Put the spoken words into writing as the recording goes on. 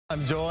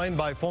I'm joined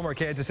by former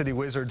Kansas City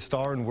Wizards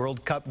star and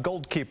World Cup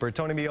goalkeeper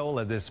Tony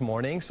Meola this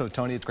morning. So,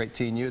 Tony, it's great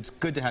seeing you. It's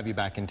good to have you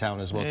back in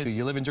town as well, too.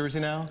 You live in Jersey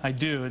now? I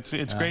do.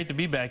 It's great to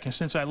be back. And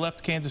since I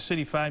left Kansas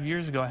City 5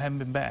 years ago, I haven't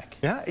been back.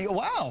 Yeah?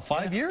 Wow,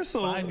 5 years?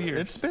 So 5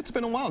 years. It's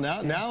been a while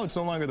now. Now it's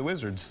no longer the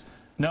Wizards.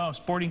 No,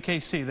 Sporting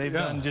KC. They've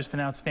done just an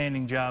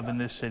outstanding job in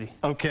this city.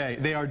 Okay,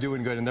 they are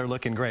doing good, and they're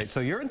looking great. So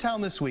you're in town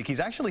this week.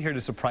 He's actually here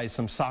to surprise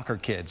some soccer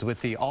kids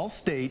with the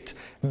All-State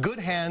Good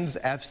Hands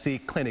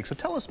FC Clinic. So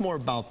tell us more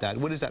about that.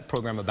 What is that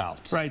program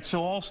about? Right,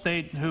 so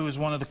All-State, who is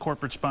one of the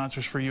corporate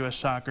sponsors for U.S.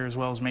 Soccer as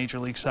well as Major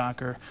League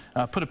Soccer,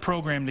 put a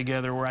program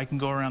together where I can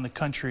go around the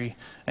country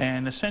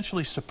and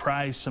essentially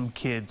surprise some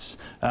kids.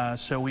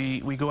 So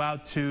we go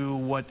out to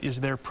what is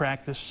their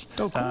practice.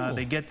 Oh, cool.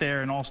 They get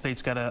there, and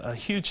All-State's got a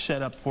huge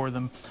setup for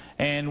them.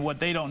 And what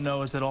they don't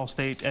know is that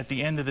Allstate, at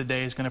the end of the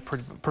day, is going to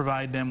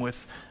provide them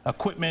with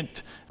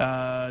equipment,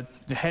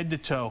 head to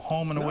toe,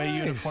 home and away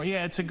uniform.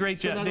 Yeah, it's a great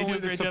job. Not only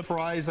the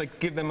surprise, like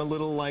give them a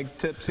little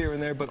tips here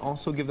and there, but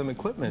also give them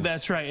equipment.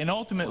 That's right. And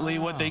ultimately,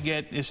 what they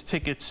get is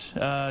tickets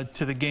to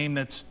the game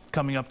that's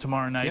coming up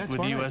tomorrow night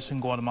with the U.S.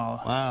 and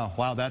Guatemala. Wow,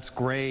 wow, that's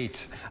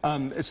great.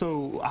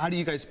 So how do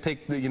you guys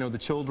pick the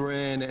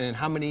children, and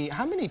how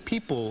many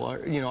people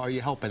are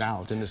you helping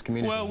out in this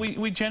community? Well,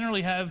 we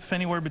generally have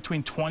anywhere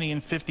between 20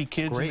 and 50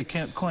 kids in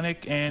the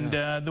clinic, and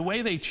the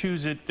way they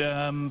choose it,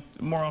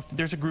 more often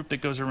there's a group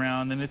that goes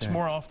around, and it's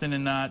more often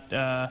than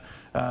not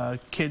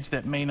kids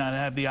that may not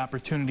have the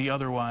opportunity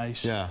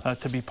otherwise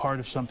to be part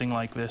of something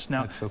like this.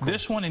 Now,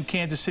 this one in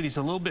Kansas City is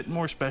a little bit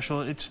more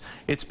special.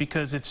 It's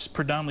because it's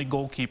predominantly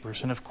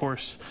goalkeepers, and of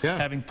course,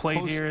 having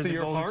played here as a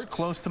goalie, it's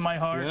close to my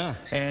heart,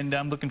 and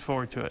I'm looking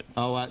forward to it.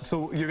 Oh,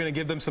 so you're going to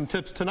give them some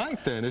tips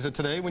tonight then? Is it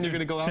today when you're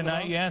going to go out?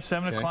 Tonight, yeah,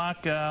 7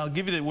 o'clock. I'll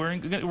give you that. We're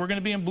going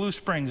to be in Blue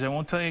Springs. I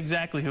won't tell you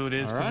exactly who it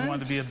is because we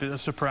want it to be a bit of a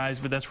surprise,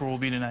 but that's where we'll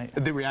be tonight.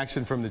 The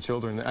reaction from the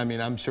children, I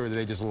mean, I'm sure that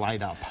they just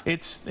light up.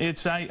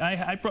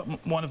 I brought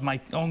one of my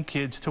own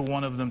kids to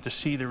one of them to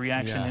see the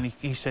reaction, and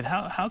he said,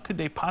 how could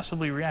they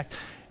possibly react?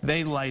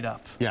 They light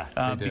up. Yeah,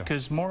 they do.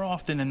 Because more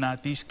often than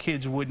not, these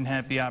kids wouldn't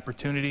have the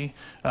opportunity,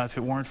 if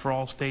it weren't for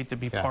Allstate, to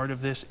be part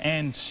of this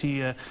and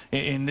see,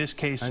 in this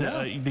case,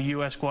 the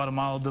U.S.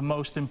 Guatemala, the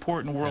most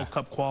important World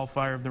Cup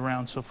qualifier of the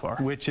round so far.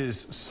 Which is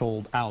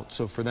sold out.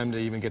 So for them to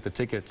even get the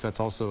tickets, that's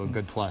also a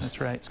good plus.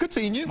 That's right. It's good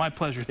seeing you. My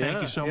pleasure.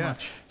 Thank you so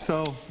much.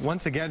 So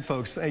once again,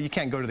 folks, you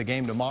can't go to the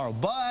game tomorrow,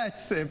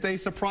 but if they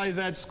surprise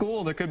that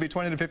school, there could be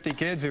 20 to 50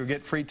 kids who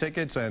get free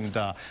tickets and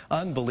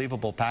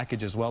unbelievable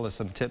package, as well as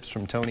some tips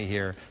from Tony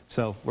here.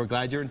 So we're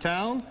glad you're in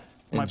town.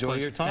 Enjoy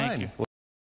your time. Thank you.